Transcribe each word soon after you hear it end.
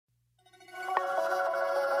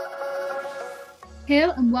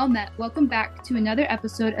Hail and well met. Welcome back to another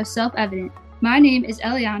episode of Self-Evident. My name is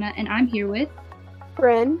Eliana and I'm here with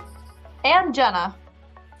Bryn and Jenna.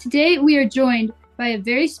 Today we are joined by a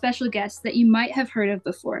very special guest that you might have heard of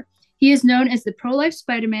before. He is known as the pro-life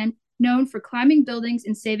Spider-Man, known for climbing buildings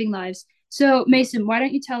and saving lives. So Mason, why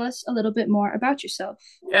don't you tell us a little bit more about yourself?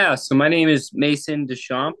 Yeah, so my name is Maison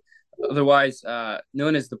DeChamp, otherwise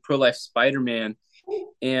known as the pro-life Spider-Man.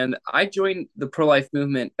 And I joined the pro-life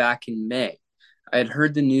movement back in May. I had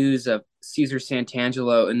heard the news of Cesar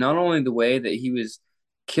Santangelo, and not only the way that he was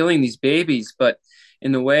killing these babies, but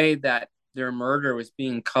in the way that their murder was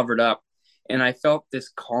being covered up. And I felt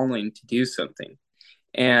this calling to do something.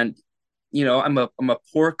 And, you know, I'm a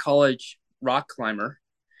poor college rock climber.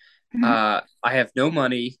 I have no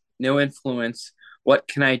money, no influence. What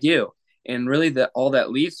can I do? And really all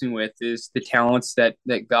that leaves me with is the talents that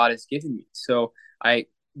God has given me. So I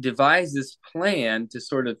devised this plan to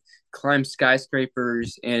sort of climb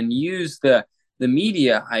skyscrapers and use the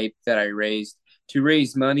media hype that I raised to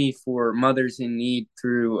raise money for mothers in need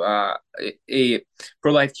through a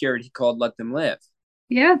pro-life charity called Let Them Live.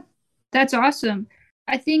 Yeah, that's awesome.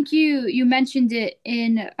 I think you mentioned it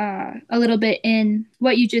in a little bit in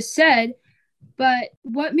what you just said, but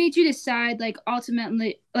what made you decide, like,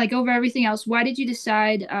 ultimately, like, over everything else, why did you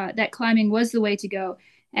decide that climbing was the way to go?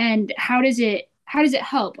 And how does it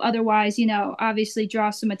help? Otherwise, you know, obviously draw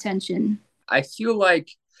some attention. I feel like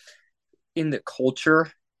in the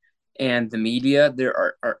culture and the media,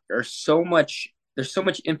 there's so much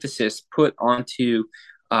emphasis put onto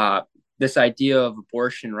this idea of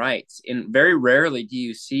abortion rights, and very rarely do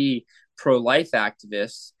you see pro-life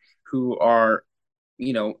activists who are,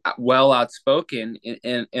 you know, well outspoken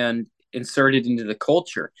and inserted into the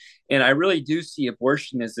culture. And I really do see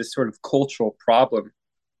abortion as this sort of cultural problem.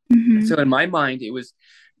 Mm-hmm. So in my mind, it was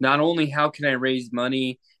not only how can I raise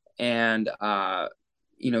money and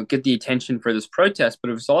get the attention for this protest, but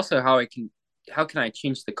it was also how can I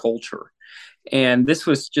change the culture. And this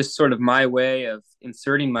was just sort of my way of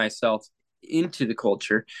inserting myself into the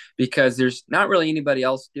culture, because there's not really anybody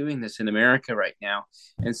else doing this in America right now.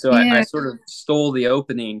 And so I sort of stole the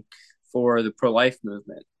opening for the pro-life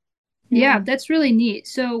movement. Yeah, that's really neat.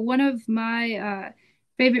 So one of my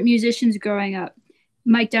favorite musicians growing up,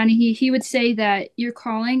 Mike Donahue, he would say that your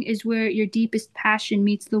calling is where your deepest passion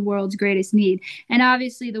meets the world's greatest need. And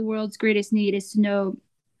obviously the world's greatest need is to know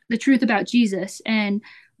the truth about Jesus. And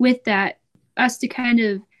with that, us to kind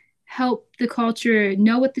of help the culture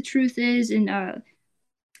know what the truth is. And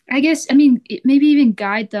maybe even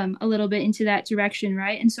guide them a little bit into that direction,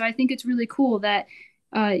 right? And so I think it's really cool that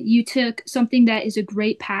you took something that is a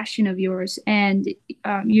great passion of yours and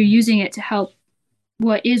you're using it to help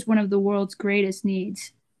what is one of the world's greatest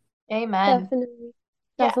needs. Amen. Definitely.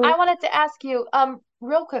 Yeah, I wanted to ask you,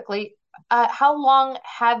 real quickly, how long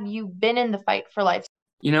have you been in the fight for life?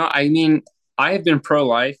 You know, I mean, I have been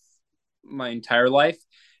pro-life my entire life.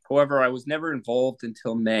 However, I was never involved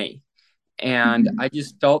until May. And I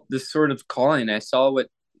just felt this sort of calling. I saw what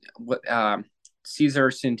Cesar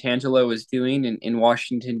Santangelo was doing in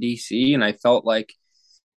Washington, D.C. And I felt like,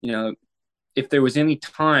 you know, if there was any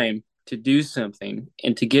time to do something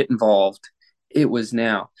and to get involved, it was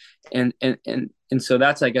now. And so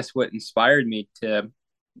that's, I guess, what inspired me to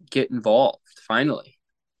get involved finally.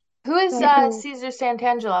 Who is Cesar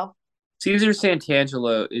Santangelo? Cesar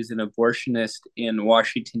Santangelo is an abortionist in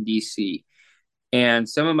Washington, D.C. And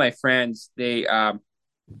some of my friends, they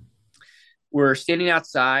were standing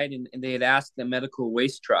outside and they had asked the medical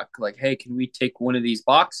waste truck, like, hey, can we take one of these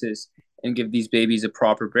boxes and give these babies a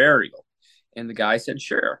proper burial? And the guy said,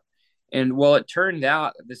 sure. And well, it turned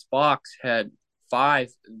out this box had 5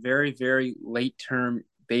 very, very late-term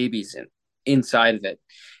babies inside of it.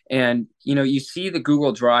 And, you know, you see the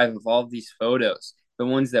Google Drive of all of these photos, the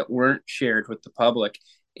ones that weren't shared with the public.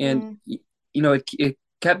 And, you know, it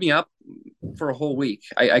kept me up for a whole week.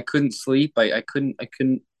 I couldn't sleep. I couldn't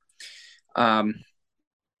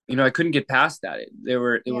get past that. They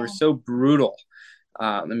were so brutal.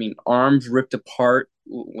 I mean, arms ripped apart,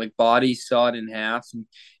 like bodies sawed in half,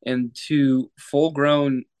 and to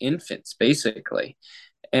full-grown infants, basically.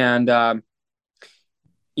 And after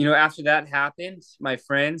that happened, my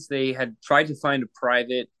friends, they had tried to find a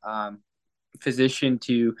private physician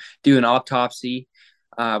to do an autopsy,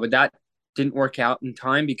 but that didn't work out in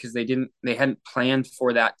time because they hadn't planned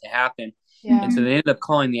for that to happen. Yeah. And so they ended up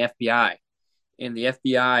calling the FBI, and the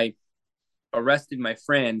FBI arrested my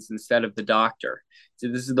friends instead of the doctor. So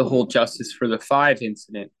this is the whole Justice for the 5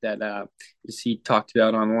 incident that he talked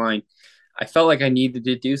about online. I felt like I needed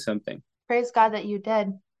to do something. Praise God that you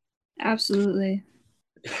did. Absolutely.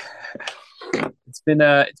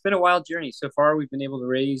 it's been a wild journey. So far, we've been able to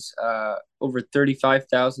raise over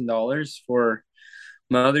 $35,000 for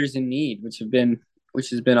mothers in need, which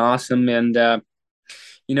has been awesome. And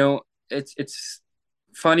you know, it's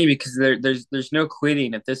funny because there's no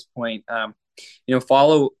quitting at this point.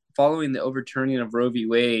 Following the overturning of Roe v.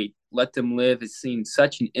 Wade, Let Them Live has seen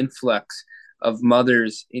such an influx of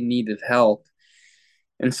mothers in need of help.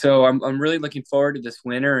 And so I'm really looking forward to this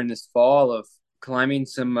winter and this fall of climbing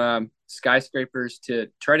some skyscrapers to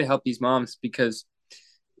try to help these moms, because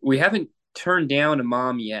we haven't turned down a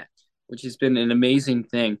mom yet, which has been an amazing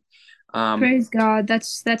thing. Praise God.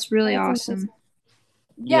 That's really awesome.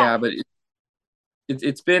 Yeah. Yeah, but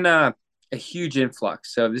it's been a huge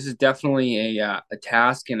influx. So this is definitely a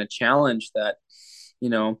task and a challenge that, you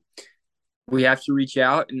know, we have to reach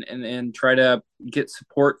out and try to get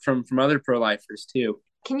support from other pro-lifers too.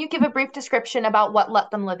 Can you give a brief description about what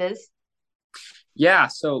Let Them Live is? Yeah,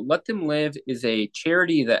 so Let Them Live is a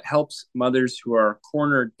charity that helps mothers who are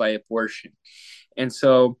cornered by abortion. And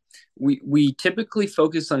so we typically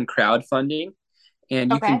focus on crowdfunding,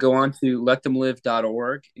 and you can Okay. go on to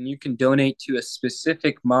letthemlive.org and you can donate to a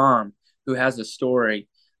specific mom who has a story.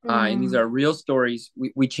 And these Mm. are real stories.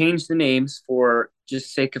 We change the names for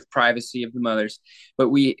just sake of privacy of the mothers, but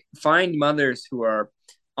we find mothers who are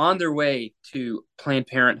on their way to Planned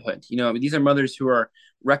Parenthood. These are mothers who are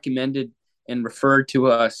recommended and referred to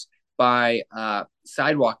us by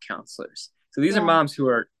sidewalk counselors. So these are Yeah. moms who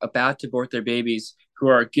are about to abort their babies, who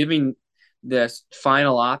are giving this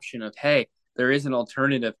final option of, hey, there is an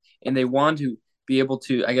alternative, and they want to be able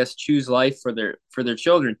to, I guess, choose life for their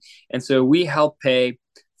children. And so we help pay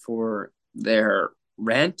for their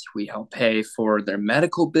rent, we help pay for their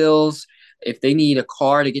medical bills. If they need a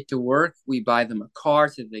car to get to work, we buy them a car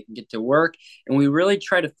so they can get to work. And we really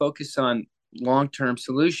try to focus on long-term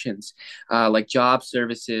solutions, like job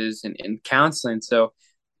services and counseling, so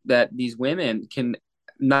that these women can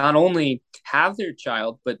not only have their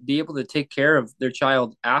child, but be able to take care of their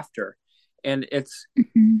child after. And it's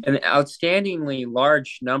Mhm. an outstandingly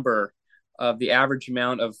large number of the average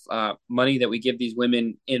amount of money that we give these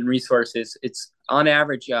women in resources. It's on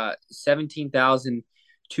average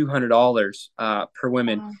 $17,200 per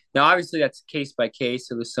woman. Wow. Now, obviously, that's case by case.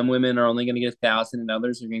 So some women are only going to get 1,000, and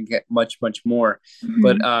others are going to get much, much more.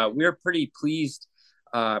 But Mhm. we're pretty pleased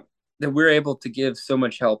that we're able to give so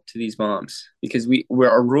much help to these moms, because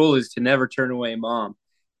our rule is to never turn away a mom.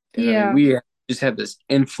 And I mean, Yeah. we just have this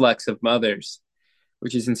influx of mothers,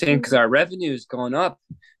 which is insane because our revenue has gone up,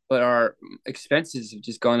 but our expenses have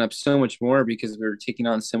just gone up so much more because we're taking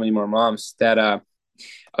on so many more moms that I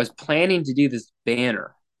was planning to do this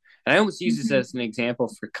banner. And I almost use this Mhm. as an example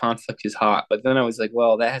for Conflict is Hot, but then I was like,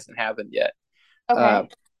 well, that hasn't happened yet. Uh,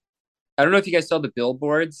 Okay. I don't know if you guys saw the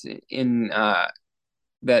billboards in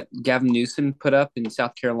that Gavin Newsom put up in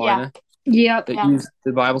South Yeah. Carolina Yep. that Yeah. used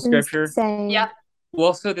the Bible scripture. Yeah.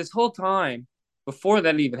 Well, so this whole time before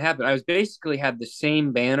that even happened, I was basically had the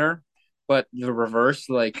same banner, but the reverse,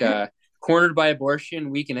 like cornered by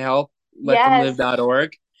abortion, we can help, Yes.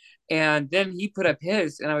 letthemlive.org. And then he put up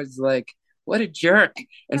his, and I was like, what a jerk.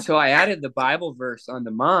 And so I added the Bible verse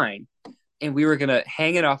onto mine, and we were going to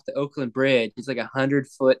hang it off the Oakland Bridge. It's like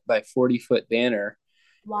 100-foot by 40-foot banner.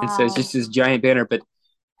 And so it's Wow. just this giant banner. But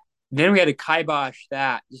then we had to kibosh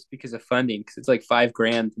that just because of funding, because it's like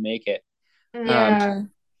 $5,000 to make it. Um, Mm. Yeah.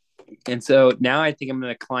 and so now I think I'm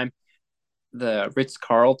going to climb the Ritz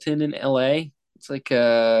Carlton in LA. It's like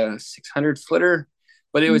a 600-footer,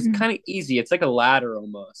 but it was Mhm. kind of easy. It's like a ladder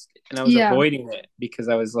almost. And I was Yeah. avoiding it because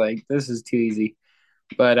I was like, this is too easy.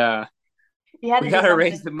 But You had we to do got to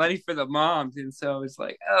raise something. the money for the moms. And so it's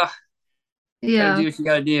like, oh, got to Yeah. do what you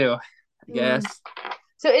got to do, I Mm. guess.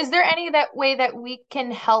 So is there any that way that we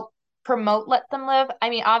can help promote Let Them Live? I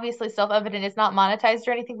mean, obviously self-evident it's not monetized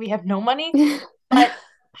or anything. We have no money, but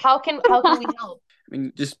how can we help? I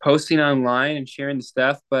mean, just posting online and sharing the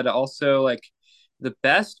stuff, but also like the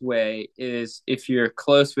best way is if you're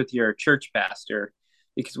close with your church pastor,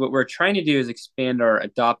 because what we're trying to do is expand our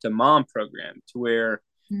Adopt a Mom program to where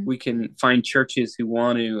we can find churches who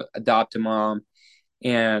want to adopt a mom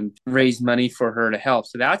and raise money for her to help.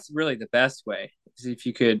 So that's really the best way, is if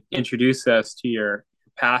you could introduce us to your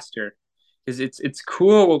pastor, because it's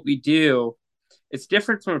cool what we do. It's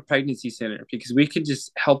different from a pregnancy center because we can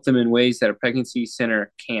just help them in ways that a pregnancy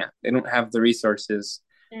center can't. They don't have the resources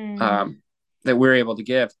Mm. um, that we're able to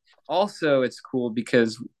give. Also, it's cool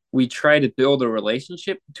because we try to build a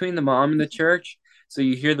relationship between the mom and the church. So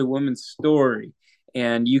you hear the woman's story,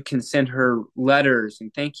 and you can send her letters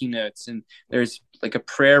and thank you notes, and there's like a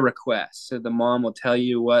prayer request. So the mom will tell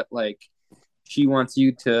you what like she wants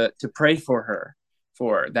you to pray for her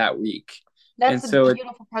for that week. That's And a so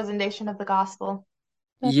beautiful presentation of the gospel.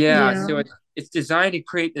 yeah, Yeah. so it's designed to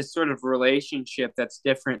create this sort of relationship that's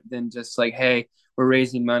different than just like, hey, we're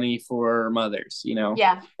raising money for mothers, you know.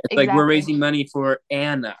 Yeah, It's like we're exactly. raising money for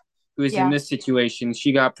Anna, who is in Yeah. this situation.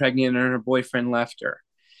 She got pregnant and her boyfriend left her.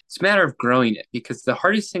 It's a matter of growing it because the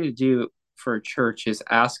hardest thing to do for a church is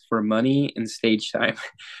ask for money and stage time.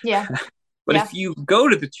 Yeah. But Yeah. if you go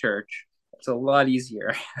to the church, it's a lot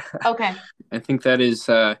easier. Okay. I think that is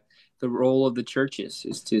the role of the churches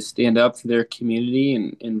is to stand up for their community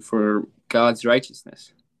and for God's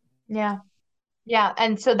righteousness. Yeah. Yeah.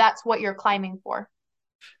 And so that's what you're climbing for.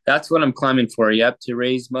 That's what I'm climbing for. Yep, to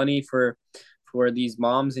raise money for these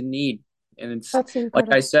moms in need. And it's That's like I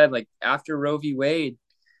incredible. said, like after Roe v. Wade,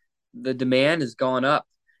 the demand has gone up,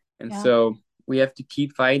 and Yeah. so we have to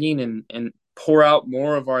keep fighting and pour out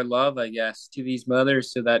more of our love, I guess, to these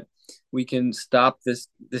mothers so that we can stop this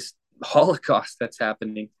Holocaust that's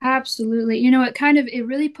happening. Absolutely. It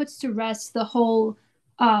really puts to rest the whole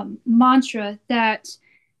mantra that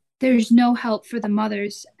there's no help for the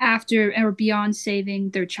mothers after or beyond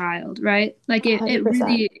saving their child, right? Like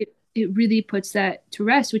 $100%. it really puts that to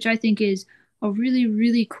rest, which I think is a really,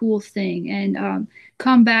 really cool thing. And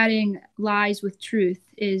combating lies with truth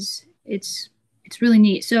is it's really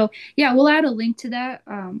neat. So yeah, we'll add a link to that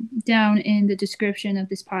down in the description of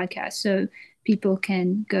this podcast so people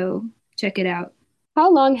can go check it out.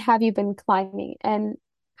 How long have you been climbing, and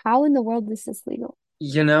how in the world is this legal?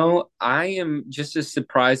 You know, I am just as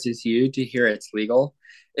surprised as you to hear it's legal.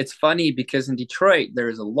 It's funny because in Detroit,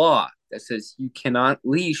 there's a law that says you cannot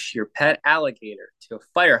leash your pet alligator to a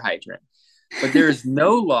fire hydrant, but there is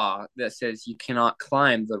no law that says you cannot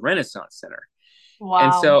climb the Renaissance Center. And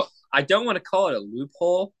Wow. so I don't want to call it a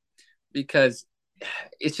loophole because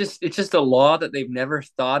it's just a law that they've never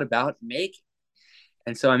thought about making.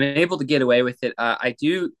 And so I'm able to get away with it. I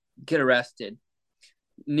do get arrested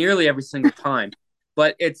nearly every single time,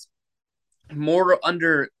 but it's more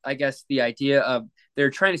under, I guess, the idea of they're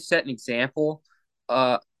trying to set an example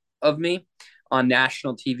uh, of me on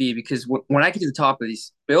national TV because when I get to the top of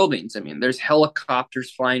these buildings, I mean, there's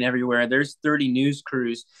helicopters flying everywhere. There's 30 news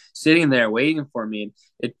crews sitting there waiting for me.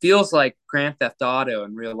 It feels like Grand Theft Auto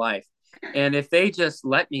in real life. And if they just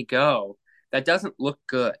let me go, that doesn't look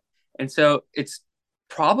good. And so it's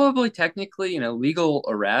probably technically an illegal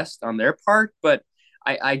arrest on their part, but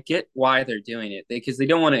I get why they're doing it because they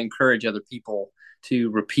don't want to encourage other people to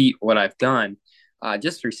repeat what I've done,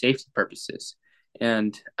 just for safety purposes.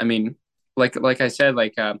 And I mean, like I said, I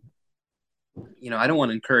don't want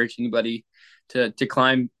to encourage anybody to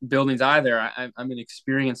climb buildings either. I'm an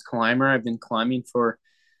experienced climber. I've been climbing for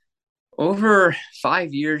over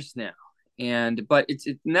 5 years now, and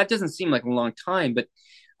that doesn't seem like a long time, but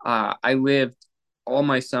I lived all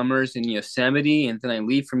my summers in Yosemite, and then I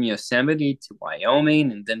leave from Yosemite to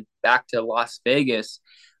Wyoming, and then back to Las Vegas.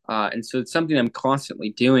 And so it's something I'm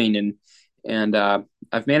constantly doing, and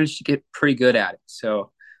I've managed to get pretty good at it.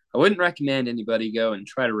 So I wouldn't recommend anybody go and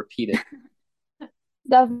try to repeat it.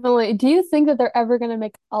 Definitely. Do you think that they're ever going to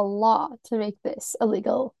make a law to make this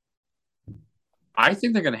illegal? I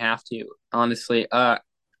think they're going to have to, honestly. I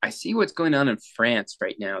see what's going on in France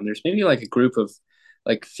right now. And there's maybe like a group of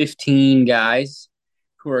like 15 guys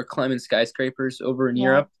who are climbing skyscrapers over in Yeah.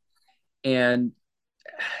 Europe. And,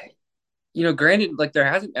 granted, like there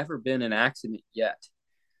hasn't ever been an accident yet.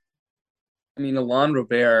 I mean, Alain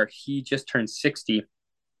Robert, he just turned 60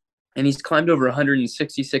 and he's climbed over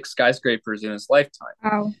 166 skyscrapers in his lifetime.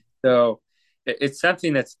 Wow. So it's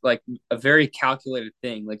something that's like a very calculated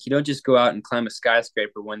thing. Like you don't just go out and climb a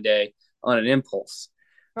skyscraper one day on an impulse.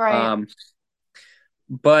 Right.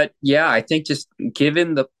 But yeah, I think just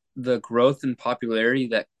given the growth and popularity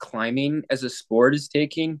that climbing as a sport is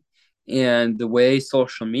taking and the way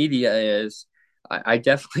social media is, I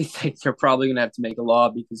definitely think they're probably going to have to make a law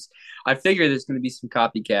because I figure there's going to be some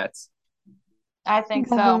copycats. I think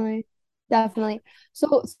so. Definitely. Definitely.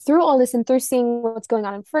 So through all this and through seeing what's going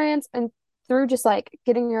on in France and through just like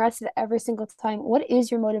getting arrested every single time, what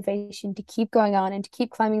is your motivation to keep going on and to keep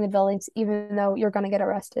climbing the buildings even though you're going to get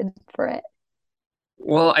arrested for it?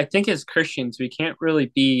 Well, I think as Christians, we can't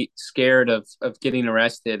really be scared of getting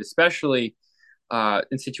arrested, especially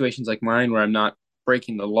in situations like mine where I'm not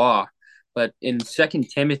breaking the law. But in Second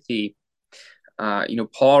Timothy,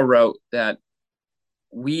 Paul wrote that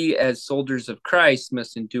we as soldiers of Christ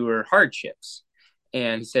must endure hardships.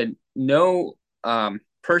 And he said, no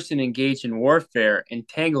person engaged in warfare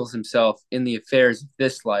entangles himself in the affairs of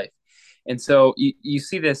this life. And so you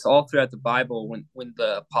see this all throughout the Bible when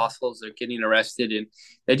the apostles are getting arrested and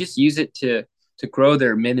they just use it to grow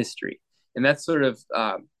their ministry. And that's sort of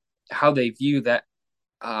how they view that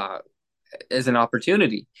as an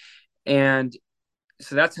opportunity. And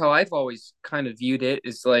so that's how I've always kind of viewed it,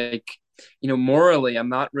 is like, morally, I'm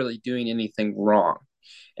not really doing anything wrong.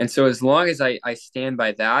 And so as long as I stand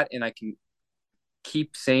by that and I can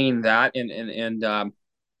keep saying that, and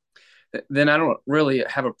then I don't really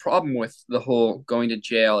have a problem with the whole going to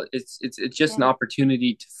jail. It's just an Yeah.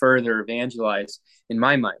 opportunity to further evangelize in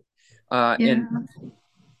my mind. And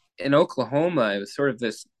Yeah. in Oklahoma, it was sort of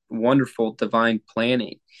this wonderful divine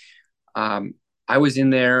planning. Um, I was in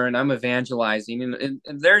there and I'm evangelizing, and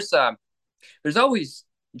there's always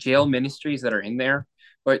jail ministries that are in there,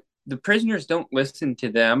 but the prisoners don't listen to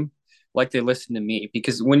them like they listen to me,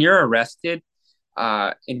 because when you're arrested,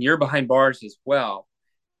 and you're behind bars as well,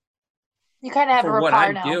 You kind of have a for what rapport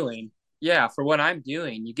I'm now. doing, yeah, for what I'm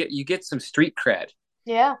doing, you get some street cred,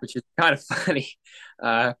 Yeah. which is kind of funny.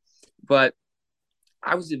 Uh, but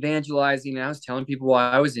I was evangelizing and I was telling people why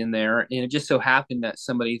I was in there, and it just so happened that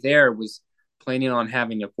somebody there was planning on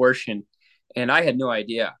having an abortion, and I had no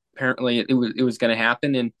idea. Apparently, it was going to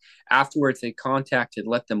happen, and afterwards they contacted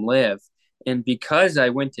Let Them Live, and because I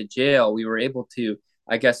went to jail, we were able to,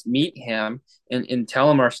 I guess, meet him and tell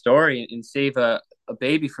him our story and save a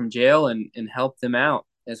baby from jail and help them out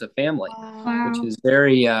as a family, Wow. which Wow. is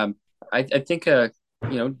very, I think, a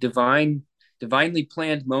divinely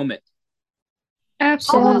planned moment. How long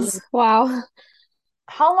Absolutely. Yes. Wow.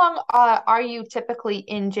 how long are you typically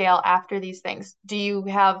in jail after these things? Do you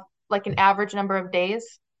have like an average number of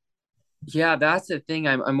days? Yeah, that's the thing.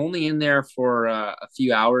 I'm only in there for a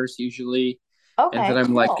few hours usually, and then Okay,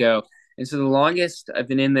 I'm let cool. go. And so the longest I've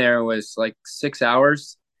been in there was like 6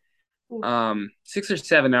 hours, Oof. 6 or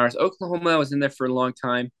 7 hours. Oklahoma, I was in there for a long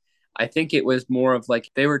time. I think it was more of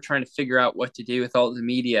like they were trying to figure out what to do with all the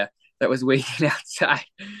media that was waiting outside.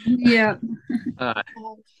 Yeah. Uh,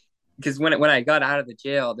 Oh, because when I got out of the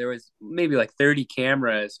jail, there was maybe like 30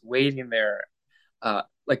 cameras waiting there,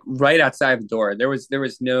 like right outside the door. There was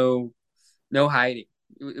no hiding.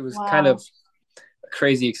 It was kind of wow. a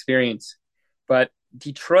crazy experience. But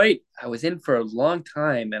Detroit, I was in for a long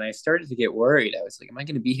time and I started to get worried. I was like, am I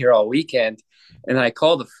going to be here all weekend? And I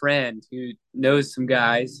called a friend who knows some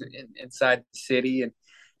guys inside the city,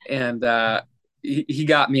 and he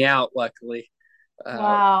got me out, luckily, uh,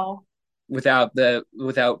 Wow. without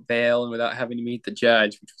bail and without having to meet the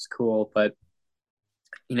judge, which was cool. But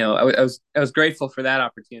I was grateful for that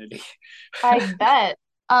opportunity. I bet.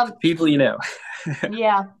 Um, People, you know.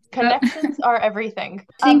 yeah, I connections are everything.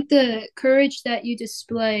 think the courage that you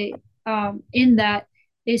display in that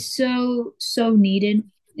is so, so needed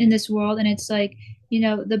in this world. And it's like,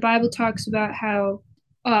 the Bible talks about how,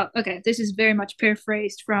 okay, this is very much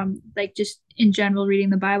paraphrased from like just in general reading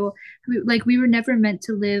the Bible. We were never meant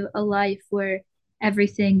to live a life where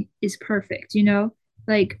everything is perfect,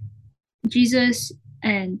 Like Jesus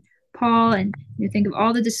and Paul, and think of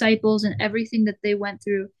all the disciples and everything that they went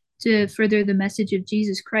through to further the message of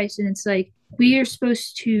Jesus Christ. And it's like we are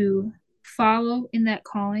supposed to follow in that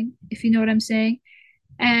calling, if you know what I'm saying.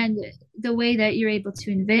 And the way that you're able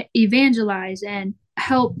to evangelize and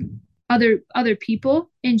help other people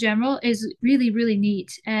in general is really, really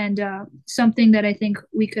neat, and something that I think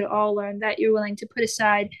we could all learn, that you're willing to put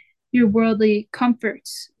aside your worldly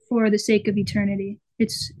comforts for the sake of eternity.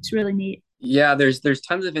 It's really neat. Yeah, there's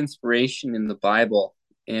tons of inspiration in the Bible,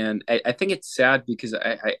 and I think it's sad because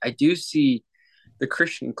I do see the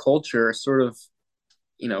Christian culture sort of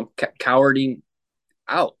cowarding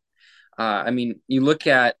out. I mean, you look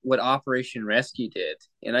at what Operation Rescue did,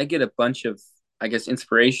 and I get a bunch of, I guess,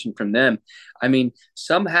 inspiration from them. I mean,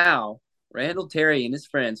 somehow Randall Terry and his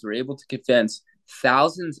friends were able to convince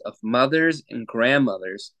thousands of mothers and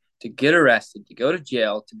grandmothers to get arrested, to go to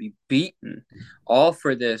jail, to be beaten, all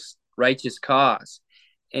for this righteous cause.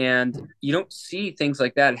 And you don't see things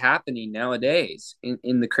like that happening nowadays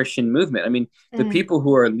in the Christian movement. I mean, the Mm. people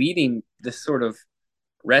who are leading this sort of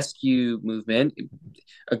rescue movement,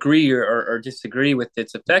 agree or disagree with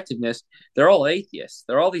its effectiveness, they're all atheists.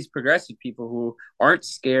 They're all these progressive people who aren't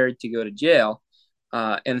scared to go to jail.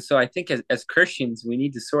 And so I think as Christians, we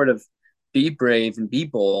need to sort of be brave and be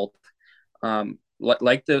bold,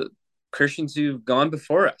 like the Christians who've gone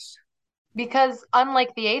before us. Because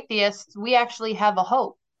unlike the atheists, we actually have a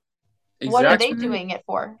hope. What are That's they Exactly. right. doing it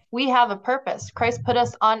for? We have a purpose. Christ put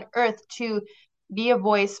us on earth to be a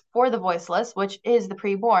voice for the voiceless, which is the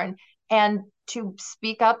preborn, and to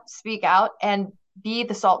speak up, speak out, and be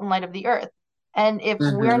the salt and light of the earth. And if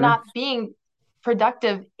we're Mm-hmm. not being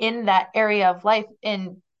productive in that area of life,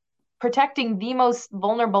 in protecting the most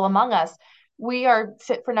vulnerable among us, we are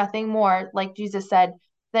fit for nothing more, like Jesus said,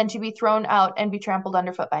 than to be thrown out and be trampled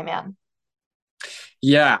underfoot by man.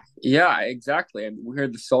 Yeah, yeah, exactly. I mean, we're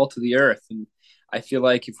the salt of the earth, and I feel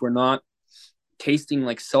like if we're not tasting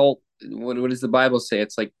like salt, what does the Bible say?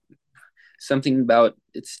 It's like something about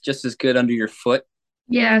it's just as good under your foot.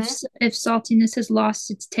 Yeah, Hmm. if saltiness has lost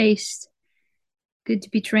its taste, good to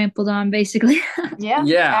be trampled on, basically. Yeah, Yeah,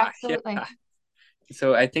 yeah. absolutely.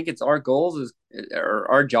 So I think it's our goals as or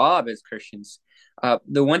our job as Christians.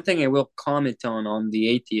 The one thing I will comment on the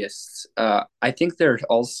atheists, I think they're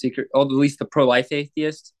all secret, or at least the pro-life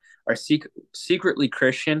atheists are secretly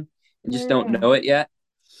Christian and just don't Mm. know it yet.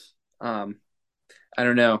 Um, I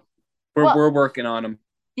don't know. Well, We're working on them.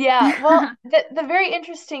 yeah, well, the very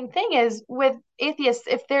interesting thing is with atheists,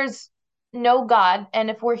 if there's no God and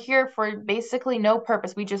if we're here for basically no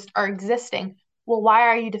purpose, we just are existing, well, why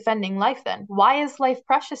are you defending life then? Why is life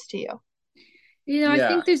precious to you? I Yeah,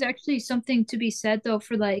 think there's actually something to be said though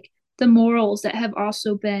for like the morals that have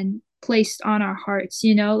also been placed on our hearts,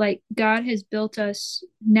 like God has built us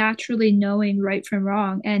naturally knowing right from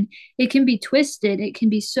wrong, and it can be twisted. It can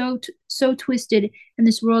be so twisted in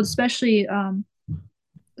this world, especially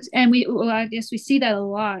and well, I guess we see that a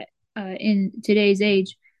lot in today's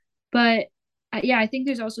age. But yeah, I think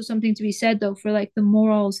there's also something to be said though for like the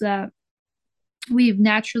morals that we've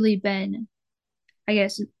naturally been, I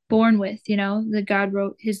guess, born with, that God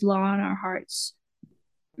wrote his law on our hearts.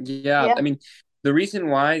 yeah. I Yeah. mean, the reason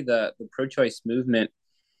why the pro-choice movement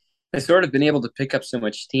has sort of been able to pick up so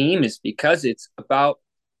much steam is because it's about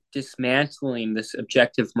dismantling this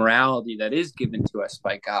objective morality that is given to us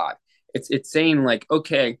by God. It's saying like,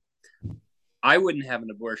 okay, I wouldn't have an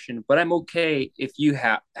abortion, but I'm okay if you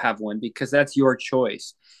have one because that's your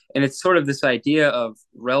choice. And it's sort of this idea of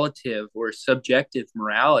relative or subjective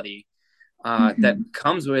morality that Mm-hmm.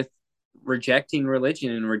 comes with rejecting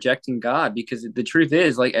religion and rejecting God. Because the truth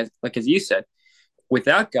is, like as you said,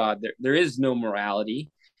 without God, there is no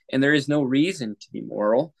morality, and there is no reason to be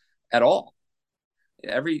moral at all.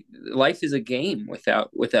 Every life is a game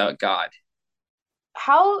without God.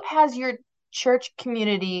 How has your church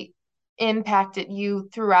community impacted you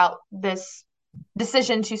throughout this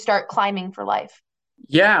decision to start climbing for life?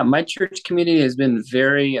 Yeah, my church community has been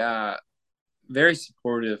very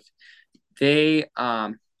supportive. They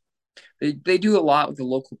um they do a lot with the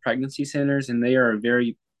local pregnancy centers, and they are a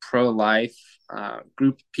very pro-life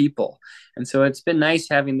group of people. And so it's been nice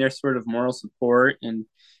having their sort of moral support and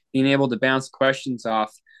being able to bounce questions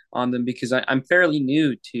off on them because I'm fairly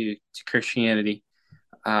new to Christianity.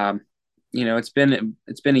 Um, it's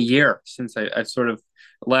been a year since I've sort of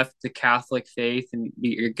left the Catholic faith and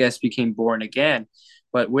I guess became born again.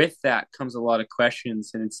 But with that comes a lot of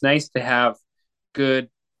questions, and it's nice to have good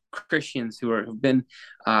Christians have been,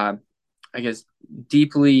 uh, I guess,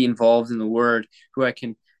 deeply involved in the Word, who I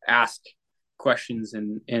can ask questions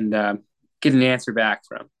and get an answer back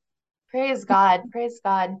from. Praise God. Praise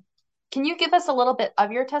God. Can you give us a little bit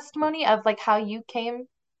of your testimony of like how you came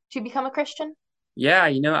to become a Christian? Yeah,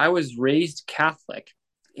 I was raised Catholic,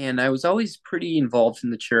 and I was always pretty involved in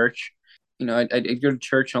the church. I'd go to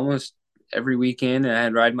church almost every weekend, and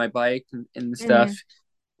I'd ride my bike and Hmm. stuff.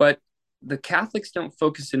 But the Catholics don't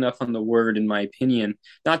focus enough on the Word, in my opinion.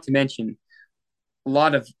 Not to mention, a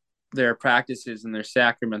lot of their practices and their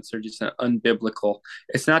sacraments are just unbiblical.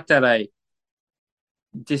 It's not that I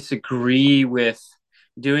disagree with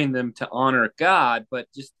doing them to honor God, but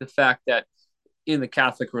just the fact that in the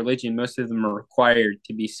Catholic religion, most of them are required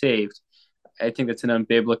to be saved. I think that's an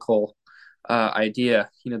unbiblical idea.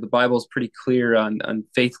 The Bible is pretty clear on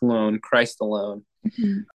faith alone, Christ alone.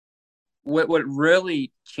 Mm-hmm. What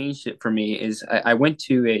really changed it for me is I went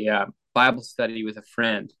to a Bible study with a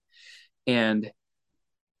friend, and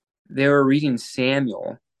they were reading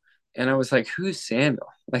Samuel, and I was like, "Who's Samuel?"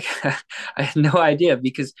 Like, I had no idea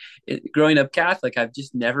because growing up Catholic, I've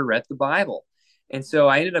just never read the Bible, and so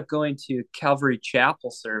I ended up going to Calvary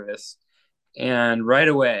Chapel service, and right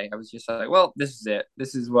away I was just like, "Well, this is it.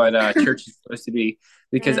 This is what church is supposed to be,"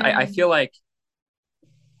 because I Mm. feel like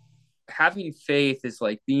having faith is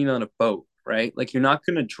like being on a boat, right? Like you're not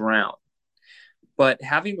going to drown. But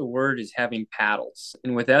having the word is having paddles.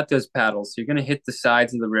 And without those paddles, you're going to hit the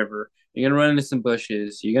sides of the river. You're going to run into some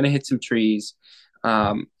bushes. You're going to hit some trees.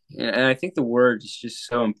 And I think the word is just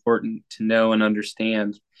so important to know and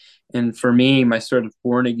understand. And for me, my sort of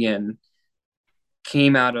born again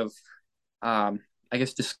came out of, I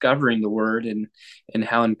guess, discovering the word and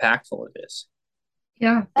how impactful it is.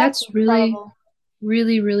 Yeah, That's that's really, incredible.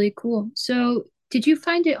 really, really cool. So, did you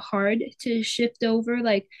find it hard to shift over?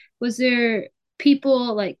 Like, was there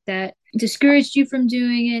people like that discouraged you from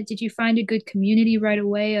doing it? Did you find a good community right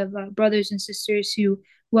away of brothers and sisters who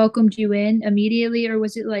welcomed you in immediately, or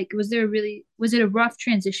was it a rough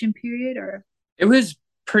transition period, or? It was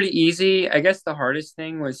pretty easy. I guess the hardest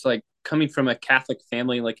thing was like coming from a Catholic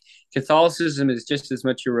family. Like Catholicism is just as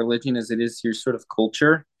much your religion as it is your sort of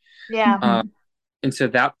culture. Yeah. Uh, Mhm. and so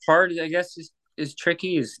that part, I guess, is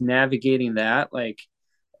tricky, is navigating that. Like,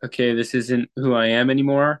 okay, this isn't who I am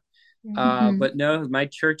anymore. Mhm. But no, my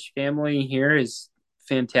church family here is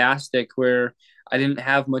fantastic. Where I didn't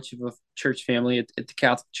have much of a church family at the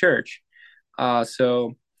Catholic Church,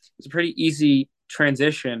 so it's a pretty easy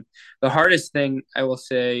transition. The hardest thing I will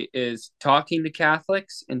say is talking to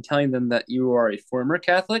Catholics and telling them that you are a former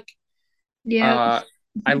Catholic. Yeah. Uh,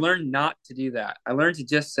 I learned not to do that. I learned to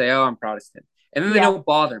just say, "Oh, I'm Protestant," and then they Yeah. don't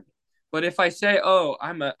bother me. But if I say, "Oh,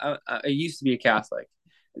 I used to be a Catholic,"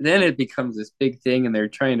 then it becomes this big thing, and they're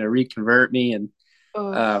trying to reconvert me. And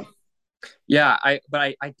uh, Oof. yeah, I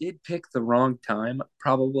did pick the wrong time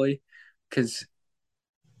probably because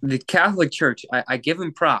the Catholic Church, I give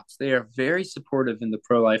them props. They are very supportive in the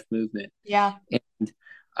pro life movement. Yeah. And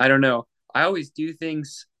I don't know, I always do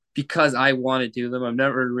things because I want to do them. I'm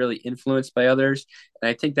never really influenced by others. And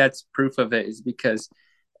I think that's proof of it is because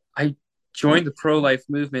I joined the pro life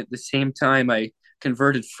movement the same time I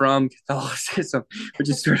converted from Catholicism, which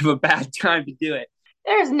is sort of a bad time to do it.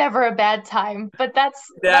 There's never a bad time, but that's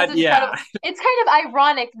That, incredible. yeah. It's kind of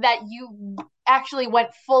ironic that you actually went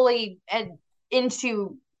fully and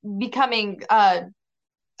into becoming an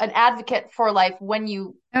advocate for life when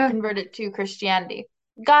you Yeah. converted to Christianity.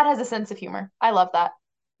 God has a sense of humor. I love that.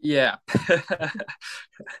 Yeah.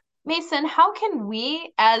 Mason, how can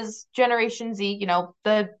we as Generation Z,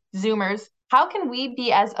 the Zoomers, how can we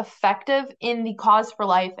be as effective in the cause for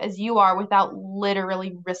life as you are without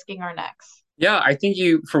literally risking our necks? Yeah, I think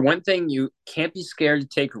for one thing, you can't be scared to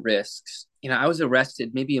take risks. I was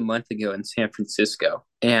arrested maybe a month ago in San Francisco,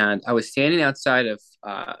 and I was standing outside of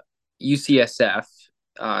UCSF,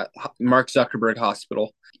 uh, Mark Zuckerberg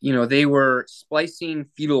Hospital. They were splicing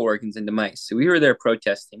fetal organs into mice. So we were there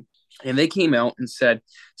protesting, and they came out and said,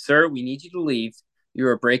 "Sir, we need you to leave. You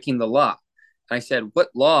are breaking the law." And I said, "What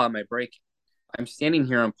law am I breaking? I'm standing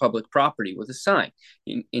here on public property with a sign."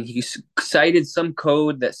 And he cited some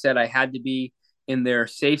code that said I had to be in their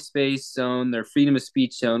safe space zone, their freedom of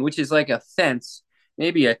speech zone, which is like a fence,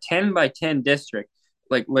 maybe a 10 by 10 district,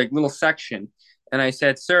 like little section. And I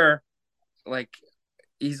said, "Sir, like,"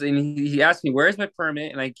 he asked me, "Where's my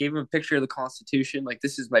permit?" And I gave him a picture of the Constitution, like,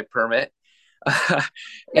 "This is my permit." I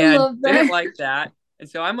And love they didn't that. like that. And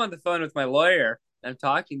so I'm on the phone with my lawyer. I'm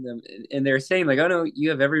talking to them, and they're saying, like, "Oh no, you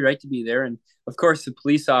have every right to be there." And of course, the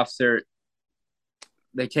police officer,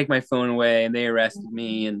 they take my phone away and they arrested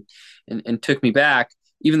me and took me back,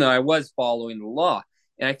 even though I was following the law.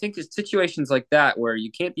 And I think there's situations like that where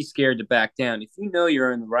you can't be scared to back down. If you know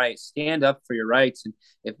you're in the right, stand up for your rights. And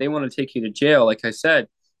if they want to take you to jail, like I said,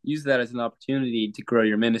 use that as an opportunity to grow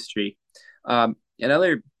your ministry. And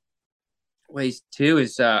other ways too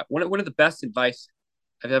is one of the best advice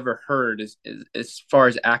I've ever heard is as far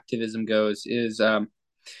as activism goes is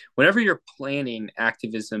whenever you're planning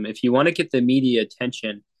activism, if you want to get the media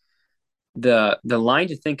attention, the line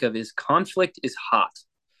to think of is conflict is hot.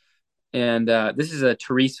 And this is a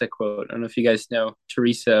Teresa quote. I don't know if you guys know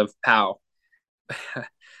Teresa of Pau,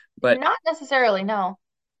 but Not necessarily, no.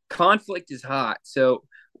 conflict is hot. So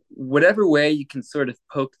whatever way you can sort of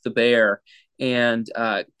poke the bear and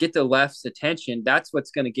get the left's attention, that's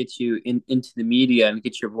what's going to get you into the media and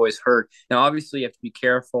get your voice heard. Now, obviously, you have to be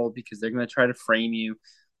careful because they're going to try to frame you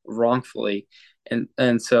wrongfully,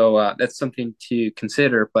 and so that's something to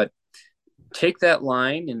consider. But take that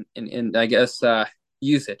line and I guess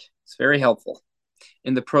use it. It's very helpful.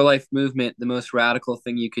 In the pro life movement, the most radical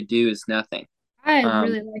thing you could do is nothing. I Um,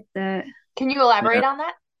 really like that. Can you elaborate yeah, on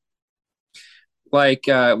that? like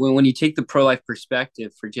when you take the pro-life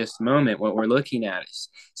perspective for just a moment, what we're looking at is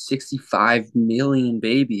 65 million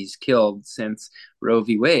babies killed since Roe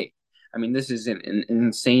v. Wade. I mean, this is an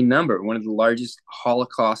insane number, one of the largest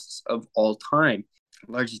holocausts of all time,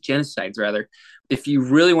 largest genocides rather. If you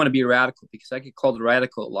really want to be radical, because I get called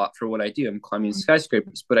radical a lot for what I do, I'm climbing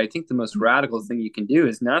skyscrapers, but I think the most radical thing you can do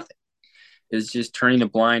is nothing, is just turning a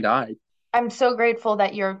blind eye. I'm so grateful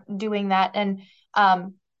that you're doing that. And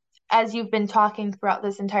um, as you've been talking throughout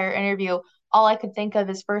this entire interview, all I could think of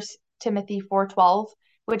is First Timothy 4:12,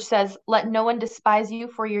 which says, "Let no one despise you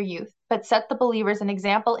for your youth, but set the believers an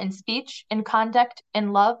example in speech, in conduct,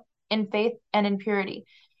 in love, in faith, and in purity."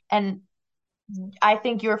 And I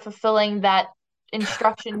think you're fulfilling that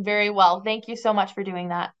instruction very well. Thank you so much for doing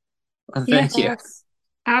that. Thank Yes, you. Yes.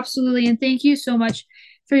 absolutely. And thank you so much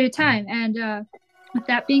for your time. And with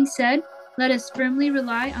that being said, Let us firmly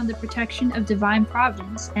rely on the protection of divine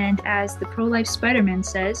providence, and as the pro-life Spider-Man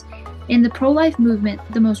says, in the pro-life movement,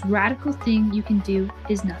 the most radical thing you can do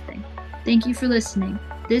is nothing. Thank you for listening.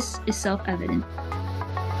 This is self-evident.